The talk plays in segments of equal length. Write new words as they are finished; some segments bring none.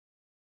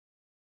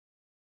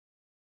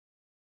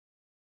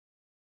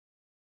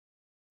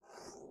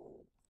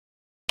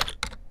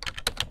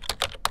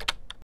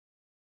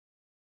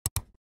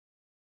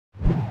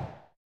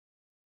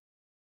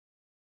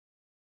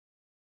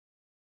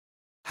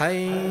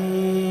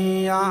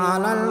حي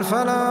على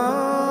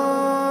الفلاح.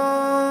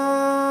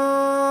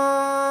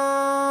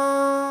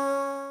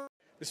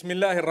 بسم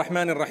الله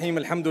الرحمن الرحيم.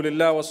 الحمد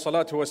لله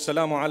والصلاة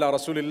والسلام على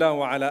رسول الله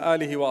وعلى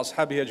آله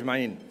وأصحابه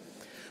أجمعين.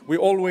 We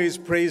always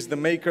praise the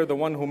Maker, the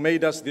one who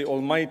made us, the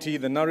Almighty,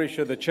 the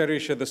Nourisher, the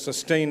Cherisher, the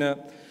Sustainer,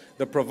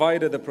 the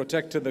Provider, the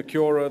Protector, the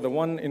Curer, the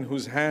one in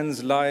whose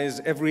hands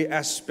lies every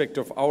aspect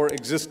of our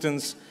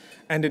existence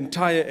and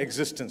entire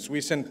existence.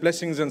 We send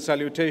blessings and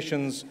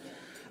salutations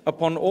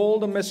upon all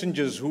the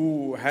messengers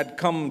who had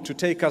come to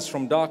take us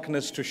from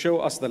darkness to show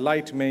us the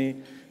light. May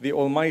the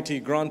Almighty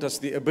grant us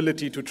the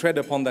ability to tread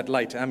upon that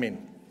light.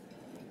 Ameen.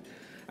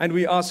 And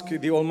we ask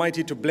the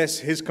Almighty to bless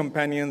His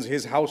companions,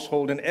 His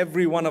household, and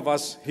every one of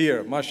us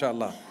here,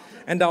 mashallah,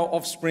 and our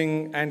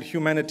offspring and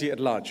humanity at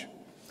large.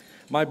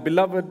 My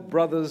beloved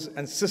brothers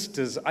and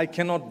sisters, I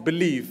cannot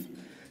believe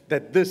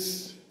that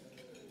this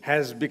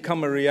has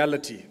become a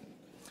reality.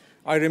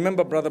 I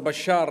remember Brother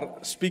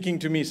Bashar speaking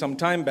to me some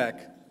time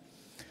back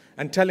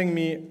and telling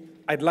me,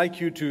 I'd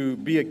like you to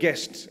be a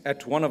guest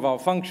at one of our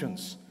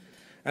functions.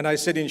 And I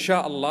said,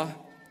 Inshallah,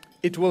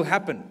 it will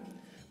happen,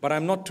 but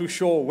I'm not too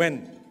sure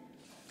when.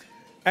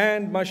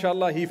 And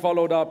mashallah, he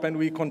followed up and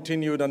we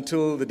continued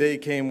until the day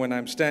came when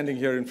I'm standing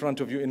here in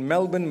front of you in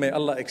Melbourne. May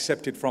Allah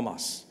accept it from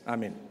us.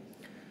 Ameen.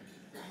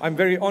 I'm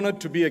very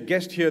honored to be a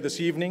guest here this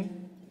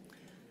evening.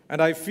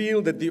 And I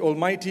feel that the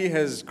Almighty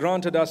has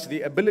granted us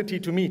the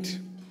ability to meet.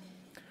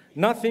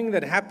 Nothing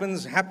that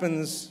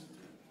happens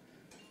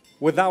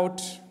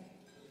without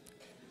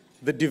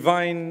the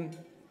divine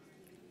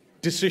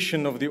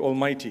decision of the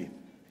Almighty.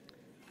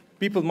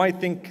 People might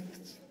think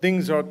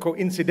things are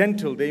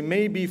coincidental. They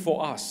may be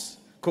for us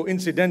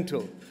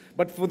coincidental,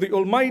 but for the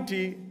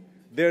Almighty,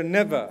 they're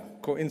never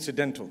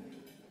coincidental.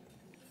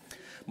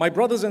 My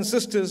brothers and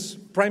sisters,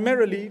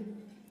 primarily,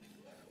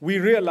 we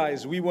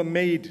realize we were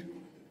made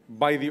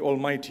by the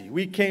Almighty.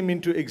 We came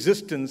into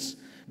existence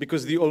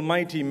because the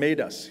Almighty made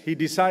us. He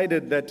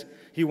decided that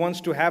He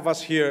wants to have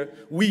us here.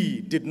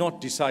 We did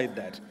not decide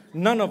that.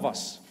 None of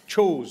us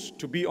chose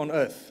to be on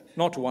earth,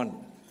 not one.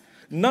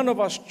 None of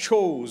us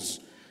chose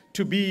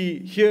to be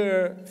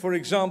here, for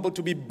example,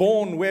 to be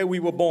born where we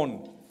were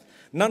born.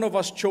 None of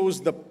us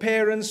chose the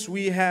parents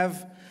we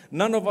have.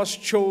 None of us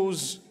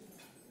chose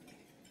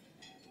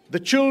the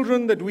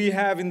children that we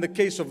have. In the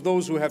case of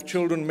those who have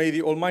children, may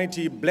the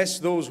Almighty bless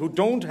those who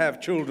don't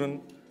have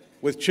children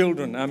with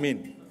children.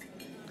 Ameen.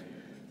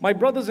 My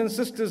brothers and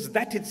sisters,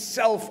 that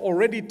itself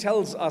already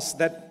tells us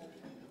that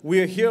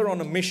we're here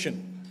on a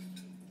mission.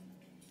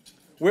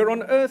 We're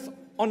on earth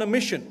on a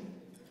mission.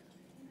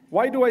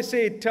 Why do I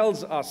say it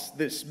tells us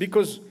this?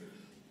 Because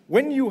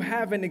when you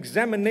have an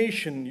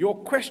examination, your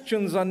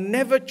questions are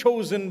never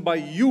chosen by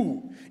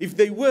you. If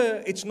they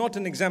were, it's not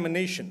an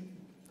examination.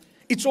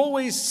 It's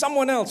always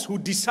someone else who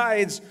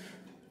decides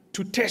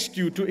to test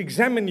you, to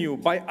examine you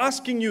by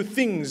asking you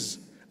things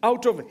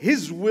out of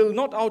his will,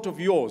 not out of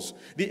yours.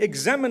 The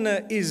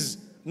examiner is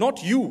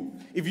not you.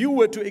 If you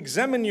were to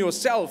examine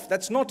yourself,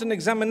 that's not an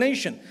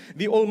examination.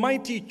 The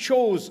Almighty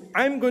chose,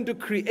 I'm going to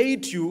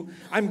create you.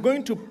 I'm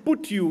going to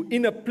put you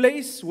in a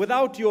place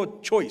without your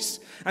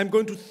choice. I'm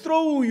going to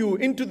throw you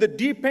into the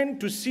deep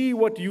end to see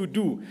what you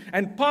do.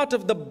 And part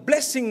of the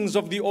blessings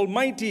of the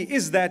Almighty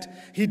is that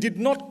He did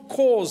not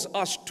cause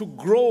us to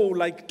grow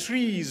like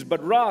trees,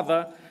 but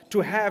rather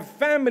to have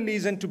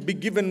families and to be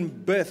given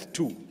birth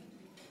to.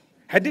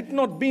 Had it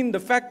not been the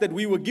fact that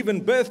we were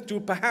given birth to,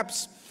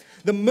 perhaps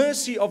the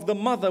mercy of the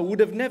mother would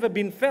have never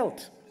been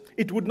felt.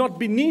 It would not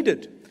be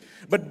needed.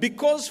 But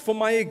because for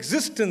my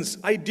existence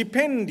I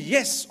depend,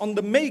 yes, on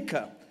the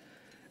Maker,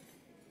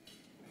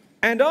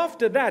 and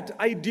after that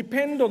I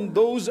depend on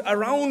those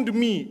around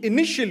me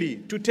initially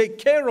to take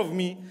care of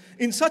me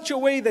in such a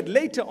way that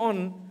later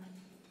on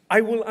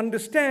I will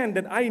understand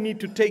that I need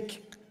to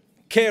take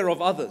care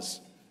of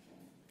others.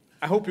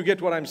 I hope you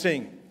get what I'm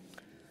saying.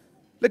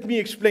 Let me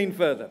explain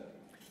further.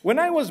 When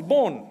I was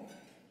born,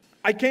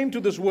 I came to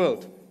this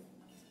world.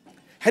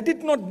 Had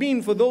it not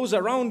been for those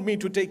around me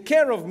to take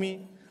care of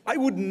me, I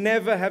would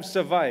never have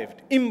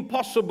survived.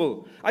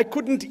 Impossible. I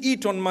couldn't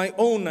eat on my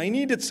own. I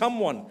needed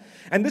someone.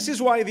 And this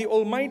is why the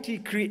Almighty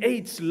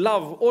creates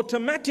love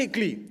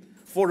automatically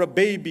for a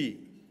baby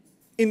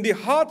in the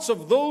hearts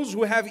of those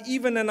who have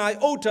even an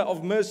iota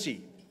of mercy,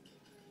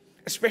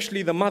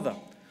 especially the mother,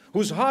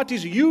 whose heart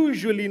is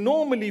usually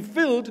normally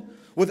filled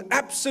with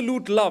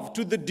absolute love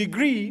to the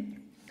degree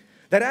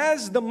that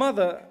as the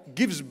mother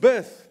gives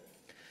birth,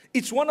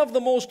 it's one of the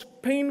most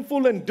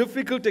painful and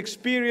difficult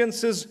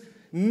experiences,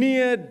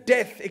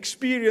 near-death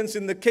experience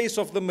in the case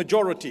of the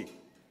majority.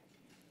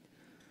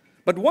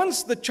 But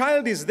once the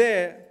child is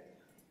there,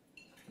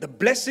 the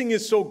blessing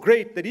is so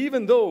great that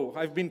even though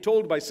I've been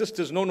told by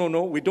sisters, no,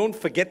 we don't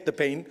forget the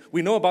pain.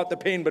 We know about the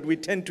pain, but we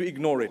tend to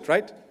ignore it,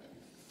 right?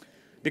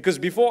 Because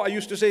before I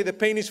used to say the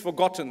pain is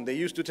forgotten. They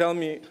used to tell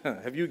me,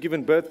 have you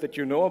given birth that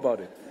you know about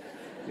it?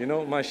 You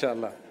know,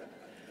 mashallah.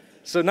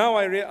 So now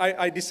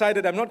I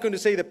decided I'm not going to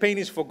say the pain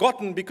is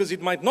forgotten, because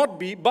it might not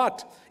be,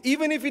 but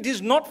even if it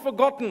is not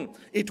forgotten,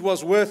 it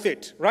was worth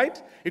it,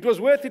 right? It was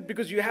worth it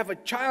because you have a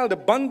child, a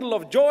bundle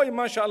of joy,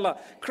 mashallah,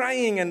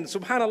 crying, and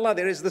subhanallah,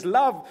 there is this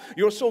love.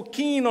 You're so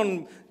keen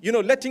on,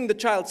 letting the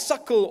child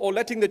suckle or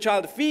letting the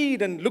child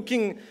feed and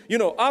looking,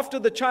 after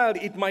the child.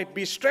 It might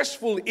be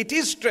stressful. It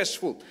is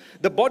stressful.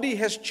 The body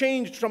has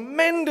changed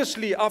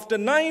tremendously after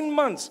 9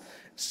 months.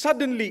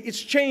 Suddenly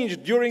it's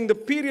changed during the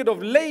period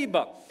of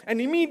labor. And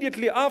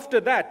immediately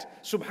after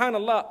that,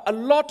 subhanallah, a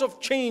lot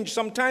of change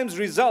sometimes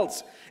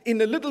results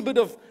in a little bit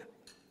of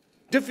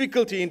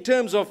difficulty in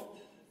terms of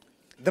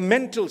the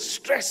mental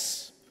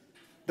stress,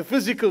 the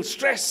physical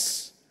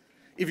stress.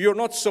 If you're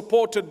not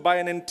supported by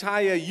an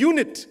entire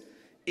unit,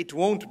 it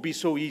won't be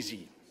so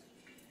easy.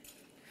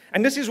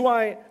 And this is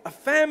why a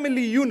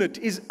family unit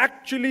is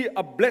actually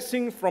a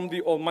blessing from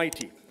the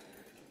Almighty.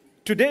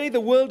 Today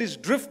the world is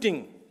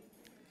drifting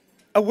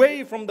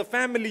away from the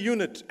family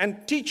unit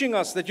and teaching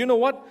us that, you know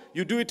what,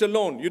 you do it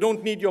alone. You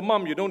don't need your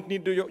mom, you don't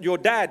need your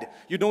dad,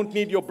 you don't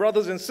need your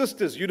brothers and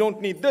sisters, you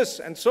don't need this,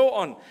 and so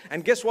on.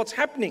 And guess what's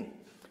happening?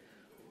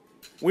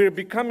 We're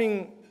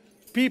becoming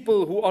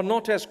people who are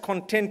not as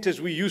content as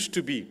we used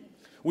to be.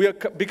 We are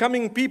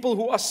becoming people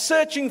who are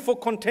searching for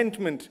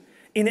contentment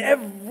in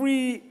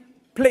every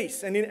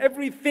place and in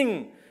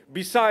everything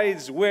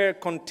besides where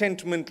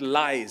contentment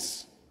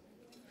lies.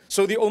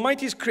 So the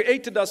Almighty has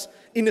created us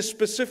in a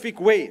specific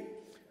way.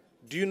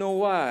 Do you know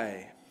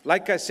why?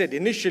 Like I said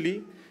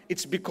initially,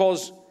 it's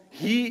because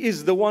He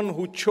is the one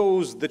who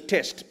chose the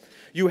test.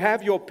 You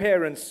have your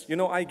parents.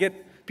 I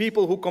get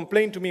people who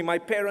complain to me, my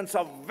parents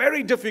are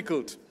very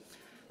difficult.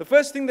 The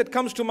first thing that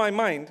comes to my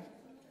mind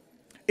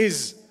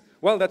is,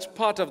 well, that's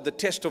part of the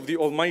test of the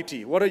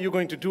Almighty. What are you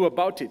going to do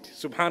about it?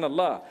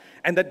 Subhanallah.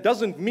 And that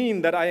doesn't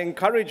mean that I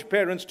encourage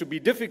parents to be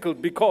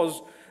difficult,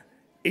 because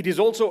it is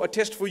also a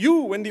test for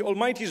you. When the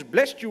Almighty has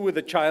blessed you with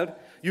a child,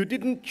 you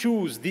didn't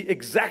choose the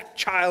exact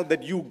child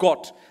that you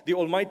got. The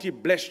Almighty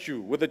blessed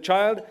you with a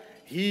child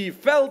He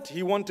felt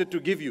He wanted to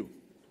give you.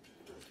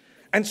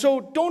 And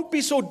so don't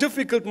be so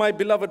difficult, my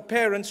beloved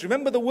parents.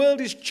 Remember, the world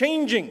is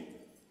changing.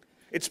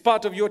 It's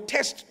part of your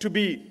test to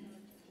be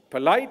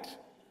polite,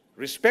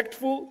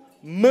 respectful,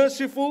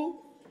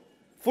 merciful,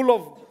 full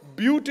of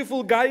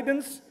beautiful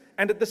guidance,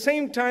 and at the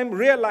same time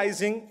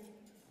realizing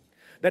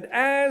that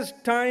as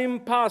time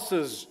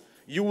passes,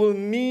 you will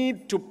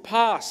need to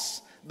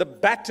pass the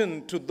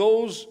baton to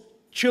those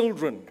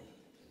children.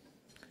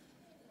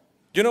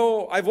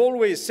 I've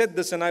always said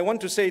this, and I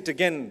want to say it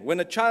again. When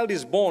a child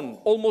is born,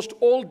 almost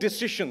all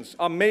decisions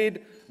are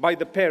made by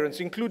the parents,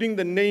 including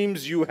the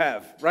names you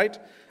have, right?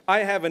 I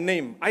have a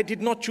name. I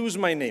did not choose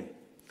my name.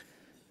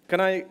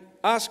 Can I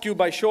ask you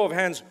by show of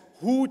hands,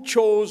 who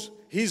chose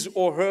his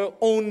or her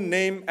own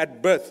name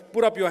at birth?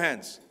 Put up your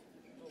hands.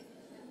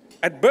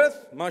 At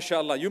birth,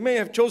 mashallah, you may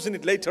have chosen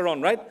it later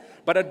on, right?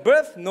 But at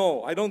birth,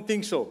 no, I don't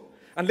think so.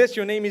 Unless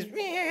your name is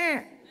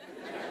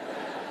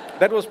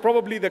that was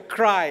probably the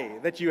cry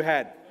that you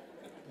had.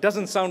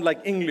 Doesn't sound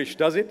like English,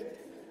 does it?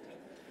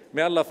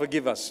 May Allah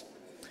forgive us.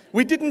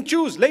 We didn't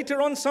choose.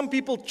 Later on, some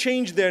people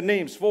changed their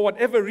names for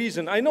whatever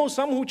reason. I know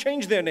some who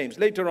changed their names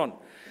later on.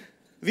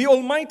 The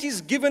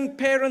Almighty's given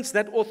parents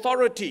that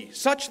authority,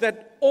 such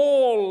that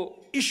all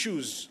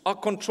issues are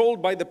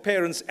controlled by the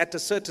parents at a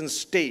certain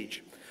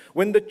stage.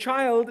 When the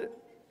child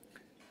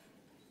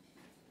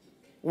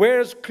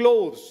wears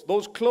clothes,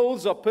 those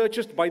clothes are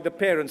purchased by the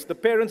parents. The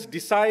parents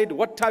decide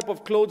what type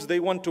of clothes they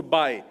want to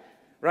buy,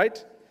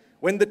 right?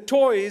 When the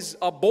toys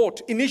are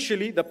bought,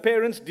 initially the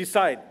parents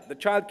decide. The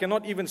child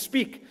cannot even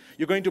speak.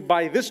 You're going to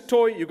buy this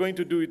toy, you're going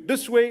to do it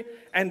this way,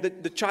 and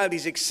the child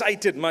is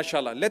excited,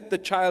 mashallah. Let the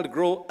child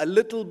grow a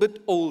little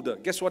bit older.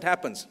 Guess what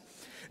happens?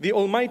 The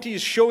Almighty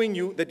is showing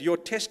you that your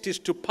test is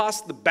to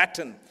pass the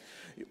baton.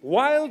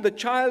 While the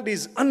child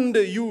is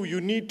under you,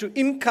 you need to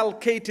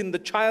inculcate in the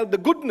child the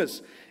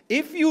goodness.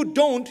 If you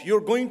don't,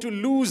 you're going to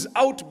lose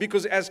out,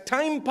 because as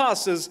time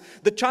passes,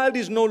 the child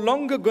is no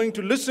longer going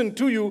to listen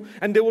to you,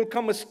 and there will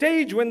come a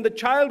stage when the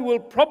child will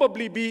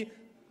probably be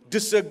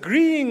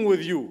disagreeing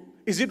with you.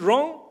 Is it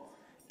wrong?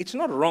 It's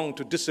not wrong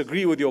to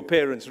disagree with your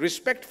parents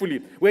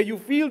respectfully, where you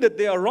feel that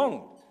they are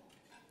wrong.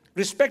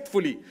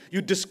 Respectfully,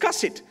 you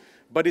discuss it,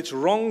 but it's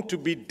wrong to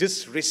be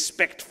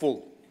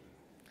disrespectful.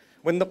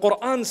 When the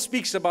Quran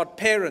speaks about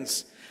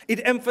parents, it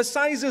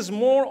emphasizes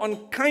more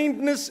on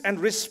kindness and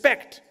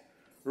respect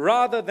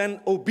rather than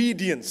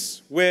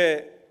obedience,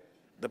 where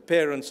the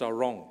parents are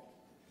wrong.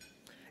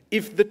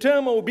 If the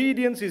term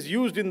obedience is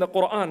used in the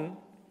Quran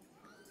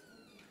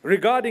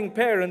regarding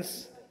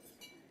parents,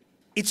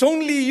 it's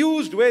only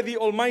used where the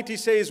Almighty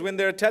says, when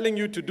they're telling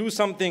you to do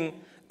something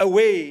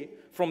away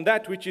from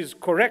that which is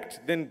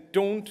correct, then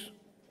don't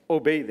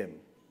obey them.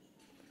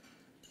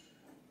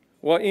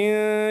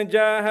 وَإِن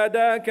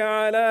جَاهَدَاكَ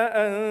عَلَىٰ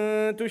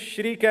أَن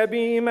تُشْرِكَ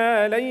بِي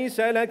مَا لَيْسَ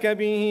لَكَ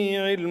بِهِ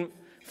عِلْمٍ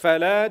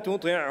فَلَا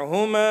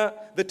تُطِعْهُمَا.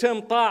 The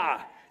term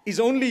ta'ah is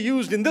only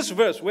used in this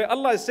verse where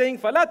Allah is saying,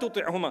 فَلَا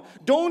تُطِعْهُمَا.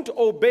 Don't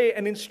obey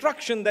an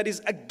instruction that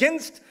is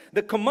against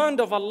the command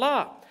of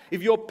Allah.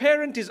 If your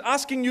parent is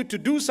asking you to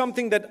do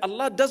something that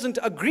Allah doesn't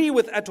agree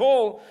with at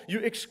all, you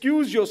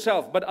excuse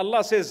yourself. But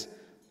Allah says,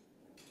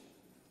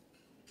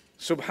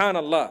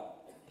 Subhanallah,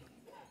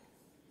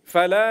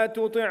 فَلَا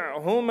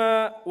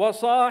تُطِعْهُمَا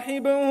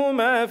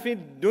وَصَاحِبْهُمَا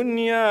فِي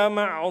الدُّنْيَا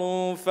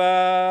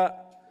مَعْرُوفًا.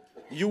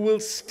 You will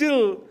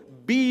still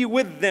be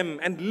with them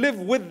and live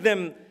with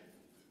them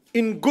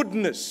in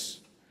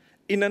goodness.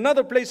 In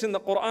another place in the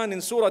Quran,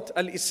 in Surah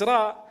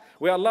Al-Isra,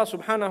 where Allah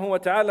subhanahu wa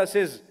ta'ala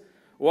says,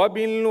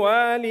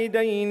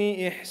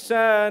 وَبِالْوَالِدَيْنِ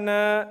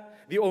إِحْسَانًا.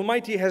 The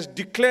Almighty has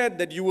declared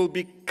that you will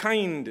be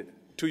kind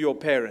to your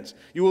parents.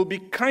 You will be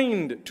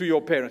kind to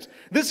your parents.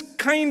 This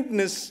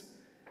kindness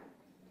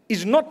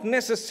is not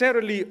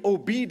necessarily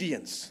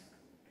obedience.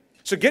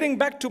 So getting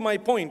back to my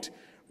point,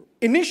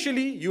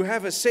 initially you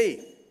have a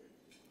say.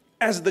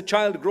 As the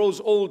child grows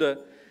older,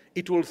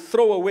 it will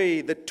throw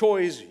away the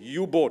toys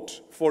you bought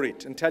for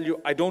it and tell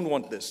you, I don't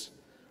want this,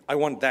 I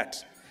want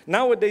that.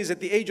 Nowadays, at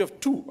the age of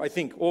 2, I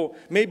think, or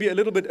maybe a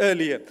little bit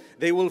earlier,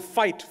 they will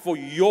fight for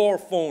your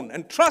phone.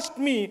 And trust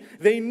me,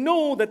 they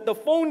know that the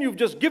phone you've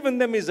just given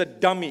them is a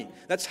dummy.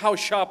 That's how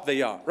sharp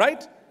they are,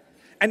 right?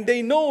 And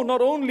they know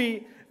not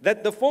only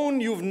that the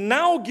phone you've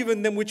now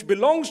given them, which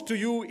belongs to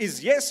you,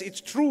 is, yes, it's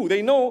true.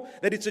 They know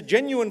that it's a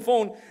genuine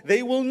phone.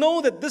 They will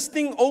know that this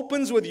thing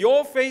opens with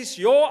your face,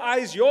 your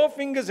eyes, your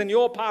fingers, and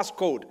your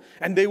passcode.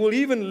 And they will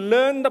even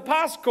learn the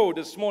passcode,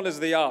 as small as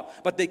they are.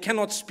 But they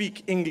cannot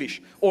speak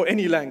English or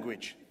any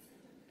language.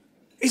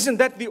 Isn't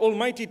that the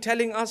Almighty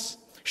telling us,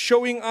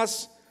 showing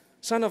us,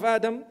 son of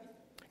Adam?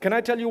 Can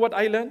I tell you what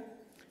I learned?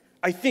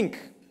 I think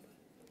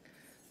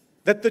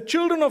that the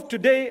children of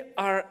today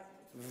are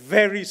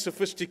very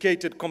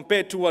sophisticated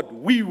compared to what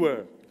we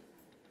were.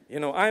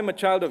 You know, I'm a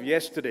child of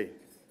yesterday.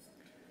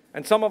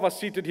 And some of us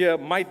seated here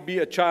might be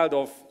a child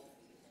of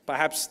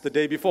perhaps the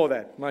day before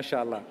that,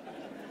 mashallah.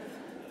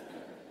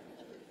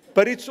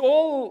 But it's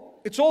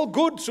all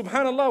good,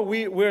 subhanallah.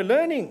 We're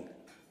learning.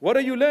 What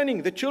are you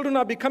learning? The children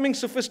are becoming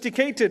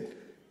sophisticated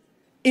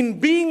in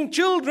being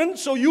children,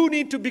 so you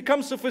need to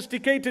become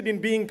sophisticated in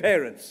being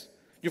parents.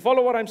 You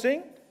follow what I'm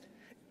saying?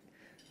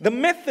 The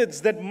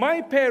methods that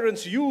my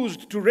parents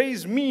used to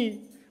raise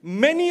me,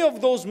 many of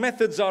those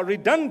methods are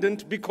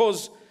redundant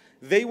because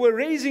they were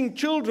raising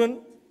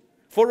children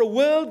for a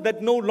world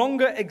that no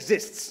longer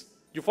exists.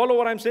 You follow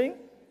what I'm saying?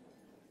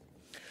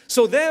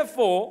 So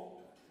therefore,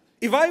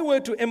 if I were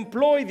to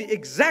employ the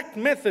exact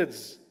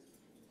methods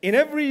in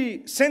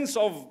every sense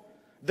of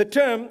the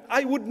term,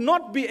 I would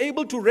not be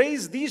able to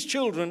raise these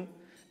children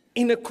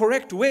in a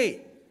correct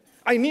way.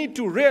 I need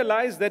to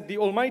realize that the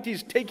Almighty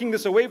is taking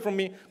this away from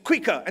me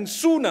quicker and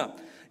sooner.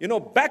 You know,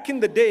 back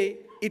in the day,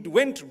 it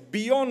went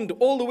beyond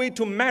all the way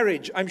to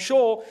marriage. I'm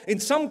sure in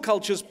some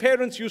cultures,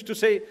 parents used to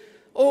say,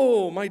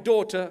 oh, my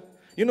daughter,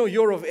 you know,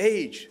 you're of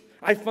age.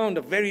 I found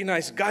a very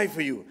nice guy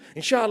for you.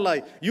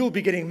 Inshallah, you'll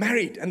be getting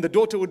married. And the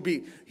daughter would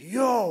be,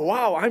 yo,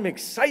 wow, I'm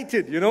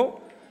excited, you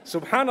know.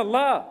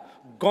 Subhanallah,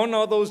 gone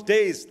are those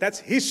days. That's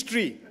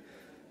history.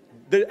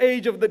 The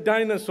age of the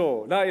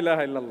dinosaur. La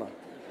ilaha illallah.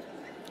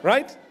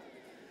 Right?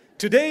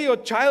 Today your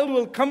child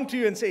will come to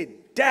you and say,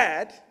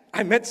 Dad,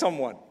 I met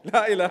someone.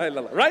 La ilaha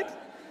illallah. Right?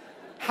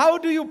 How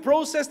do you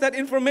process that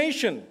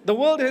information? The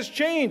world has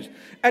changed.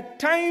 At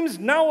times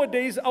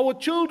nowadays, our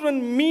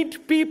children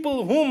meet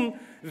people whom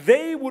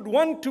they would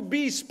want to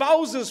be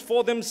spouses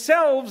for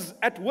themselves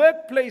at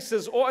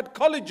workplaces or at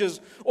colleges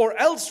or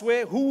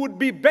elsewhere, who would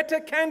be better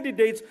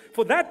candidates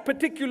for that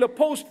particular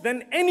post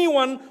than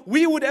anyone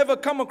we would ever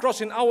come across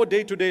in our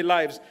day-to-day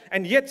lives.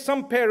 And yet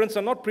some parents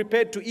are not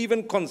prepared to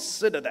even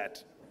consider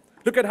that.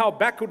 Look at how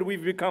backward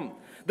we've become.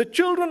 The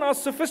children are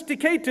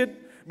sophisticated,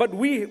 but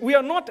we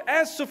are not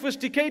as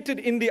sophisticated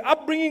in the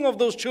upbringing of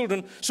those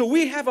children. So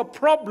we have a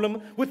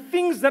problem with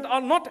things that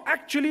are not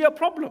actually a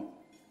problem.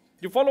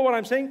 You follow what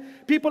I'm saying?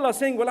 People are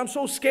saying, well, I'm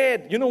so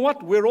scared. You know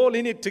what? We're all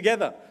in it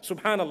together.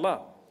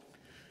 Subhanallah.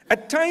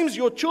 At times,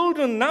 your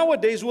children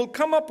nowadays will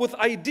come up with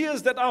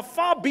ideas that are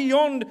far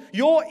beyond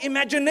your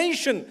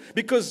imagination,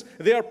 because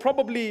they are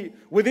probably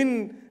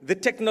within the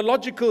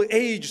technological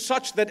age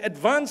such that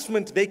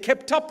advancement they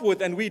kept up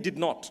with and we did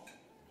not.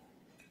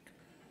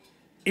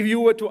 If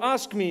you were to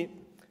ask me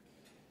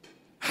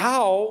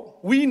how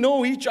we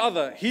know each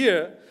other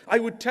here, I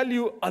would tell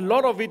you a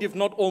lot of it, if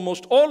not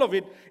almost all of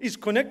it, is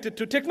connected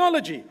to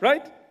technology,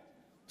 right?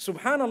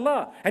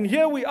 Subhanallah. And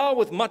here we are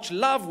with much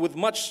love, with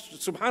much,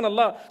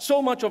 subhanallah,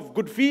 so much of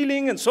good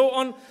feeling and so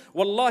on.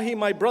 Wallahi,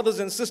 my brothers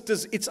and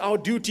sisters, it's our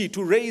duty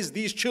to raise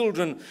these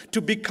children,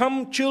 to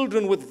become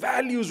children with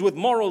values, with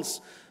morals,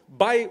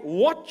 by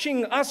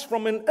watching us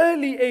from an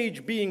early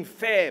age being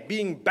fair,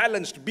 being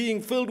balanced, being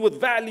filled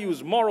with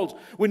values, morals.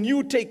 When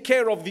you take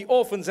care of the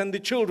orphans and the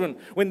children,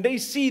 when they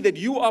see that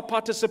you are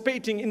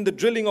participating in the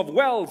drilling of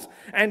wells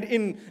and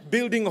in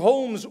building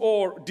homes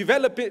or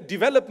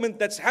development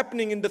that's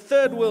happening in the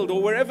third world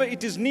or wherever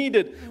it is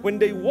needed, when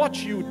they watch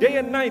you day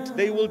and night,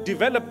 they will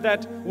develop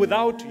that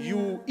without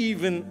you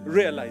even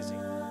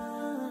realizing.